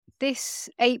This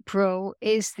April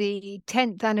is the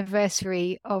 10th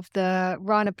anniversary of the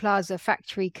Rana Plaza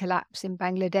factory collapse in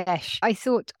Bangladesh. I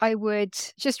thought I would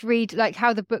just read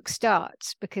how the book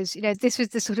starts because, this was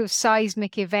the sort of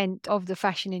seismic event of the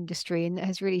fashion industry and that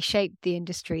has really shaped the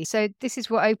industry. So this is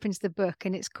what opens the book,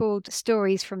 and it's called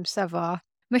Stories from Savar.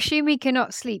 Mashumi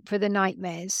cannot sleep for the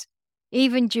nightmares.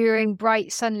 Even during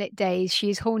bright sunlit days, she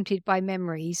is haunted by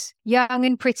memories. Young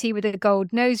and pretty with a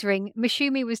gold nose ring,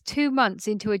 Mashumi was 2 months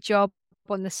into a job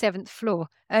on the 7th floor,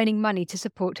 earning money to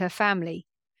support her family.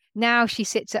 Now she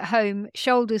sits at home,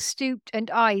 shoulders stooped and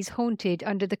eyes haunted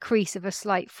under the crease of a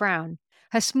slight frown.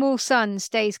 Her small son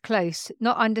stays close,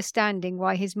 not understanding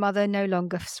why his mother no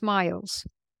longer smiles.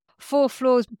 4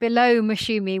 floors below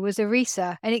Mashumi was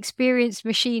Arisa, an experienced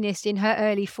machinist in her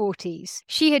early 40s.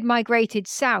 She had migrated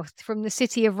south from the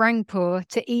city of Rangpur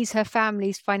to ease her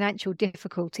family's financial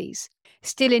difficulties.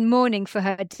 Still in mourning for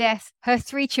her death, her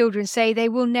 3 children say they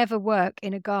will never work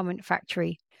in a garment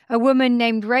factory. A woman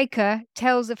named Rekha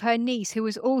tells of her niece who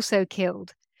was also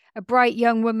killed. A bright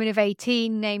young woman of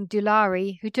 18 named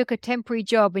Dulari, who took a temporary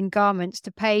job in garments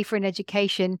to pay for an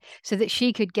education so that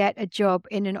she could get a job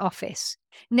in an office.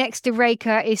 Next to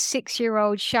Rekha is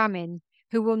 6-year-old Shamin,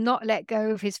 who will not let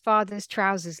go of his father's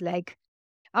trousers leg.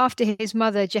 After his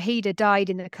mother, Jahida, died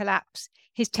in the collapse,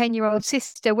 his 10-year-old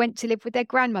sister went to live with their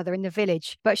grandmother in the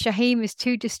village, but Shahim is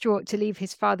too distraught to leave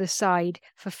his father's side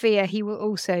for fear he will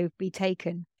also be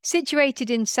taken.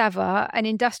 Situated in Savar, an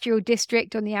industrial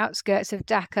district on the outskirts of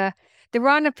Dhaka, the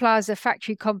Rana Plaza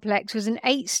factory complex was an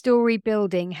 8-story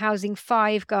building housing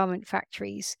 5 garment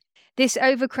factories. This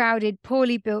overcrowded,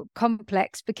 poorly built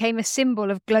complex became a symbol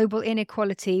of global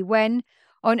inequality when,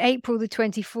 on April the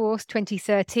 24th,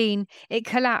 2013, it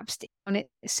collapsed on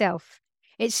itself,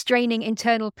 its straining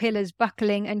internal pillars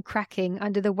buckling and cracking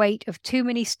under the weight of too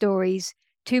many stories,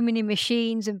 too many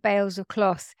machines and bales of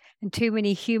cloth, and too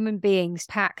many human beings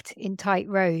packed in tight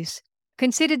rows.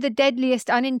 Considered the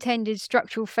deadliest unintended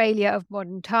structural failure of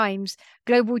modern times,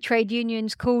 global trade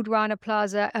unions called Rana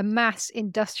Plaza a mass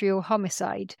industrial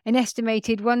homicide. An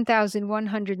estimated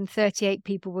 1,138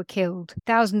 people were killed.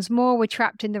 Thousands more were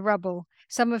trapped in the rubble,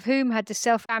 some of whom had to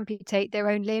self-amputate their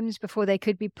own limbs before they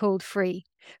could be pulled free.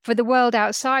 For the world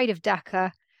outside of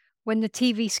Dhaka, when the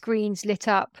TV screens lit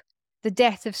up, the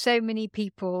death of so many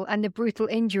people and the brutal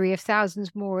injury of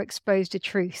thousands more exposed a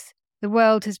truth. The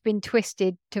world has been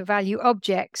twisted to value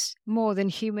objects more than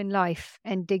human life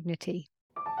and dignity.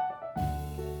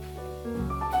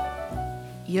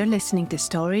 You're listening to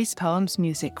Stories, Poems,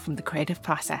 Music from The Creative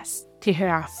Process. To hear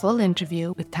our full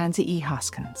interview with Tansy E.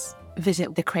 Hoskins,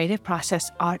 visit the Creative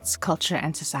Process Arts, Culture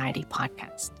and Society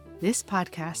podcast. This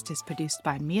podcast is produced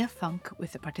by Mia Funk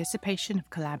with the participation of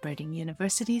collaborating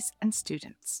universities and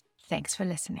students. Thanks for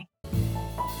listening.